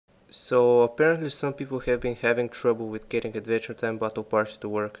So apparently some people have been having trouble with getting Adventure Time Battle Party to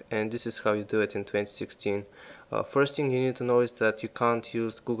work, and this is how you do it in 2016. First thing you need to know is that you can't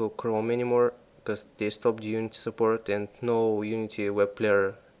use Google Chrome anymore because they stopped Unity support, and no Unity web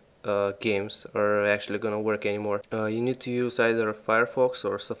player games are actually gonna work anymore. You need to use either Firefox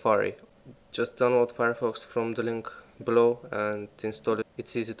or Safari. Just download Firefox from the link below and install it.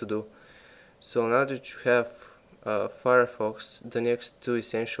 It's easy to do. So now that you have Firefox, the next two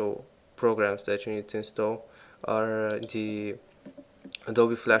essential programs that you need to install are the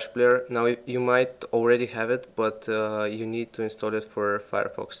Adobe Flash Player. Now you might already have it, but you need to install it for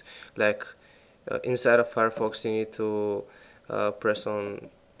Firefox. Like inside of Firefox, you need to press on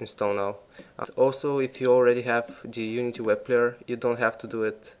install now. Also, if you already have the Unity web player, you don't have to do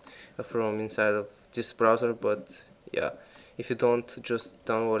it from inside of this browser, but yeah, if you don't, just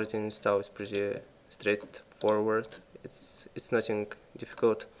download it and install. It's pretty straightforward. It's nothing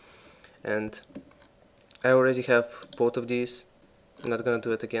difficult, and I already have both of these. I'm not gonna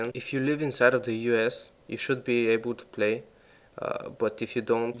do it again. If you live inside of the US, you should be able to play, but if you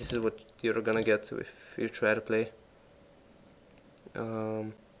don't, this is what you're gonna get if you try to play.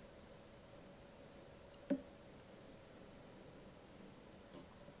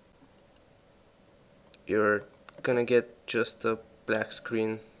 You're gonna get just a black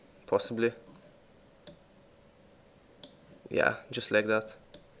screen, possibly. Yeah, just like that.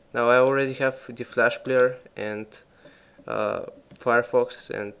 Now I already have the Flash player and Firefox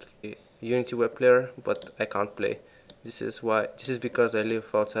and Unity web player, but I can't play. This is because I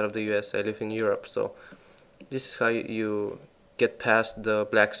live outside of the US. I live in Europe, so this is how you get past the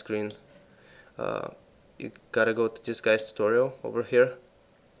black screen. You gotta go to this guy's tutorial over here.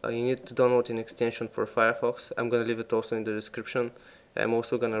 You need to download an extension for Firefox. I'm gonna leave it also in the description. I'm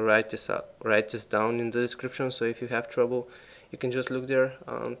also gonna write this down in the description, so if you have trouble, you can just look there.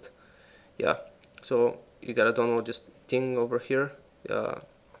 And yeah, so you gotta download this thing over here.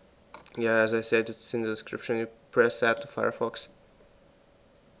 Yeah, as I said, it's in the description. You press add to Firefox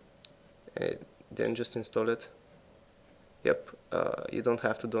and then just install it. Yep, you don't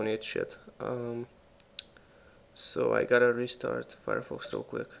have to donate shit. So I gotta restart Firefox real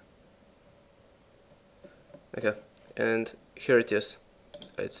quick. Okay, and here it is.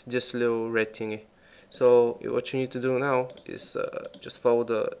 It's this little red thingy. So what you need to do now is just follow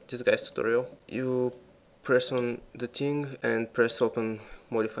this guy's tutorial. You press on the thing and press open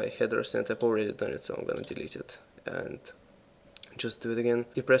modify headers, and I've already done it, so I'm gonna delete it and just do it again.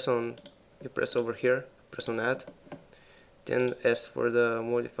 You press over here, press on add, then as for the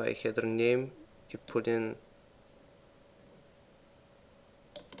modify header name, you put in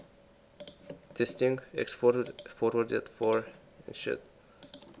this thing, forwarded for and shit.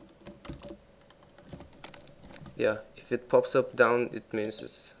 Yeah, if it pops up down, it means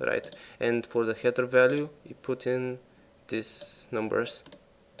it's right. And for the header value, you put in these numbers.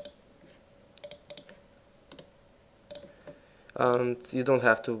 And you don't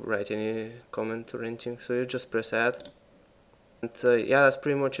have to write any comment or anything, so you just press add. And yeah, that's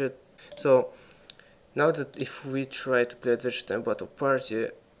pretty much it. So now that if we try to play Adventure Time Battle Party,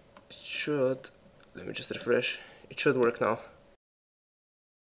 it should, let me just refresh, it should work now.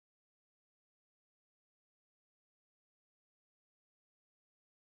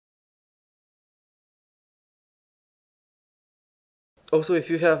 Also, if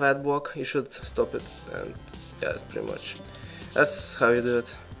you have ad block, you should stop it, and yeah, that's pretty much, that's how you do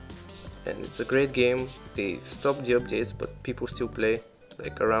it. And it's a great game. They stopped the updates, but people still play,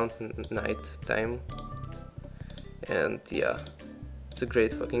 like around night time. And yeah, it's a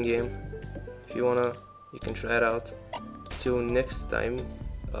great fucking game. If you wanna, you can try it out. Till next time,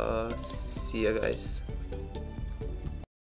 see ya guys.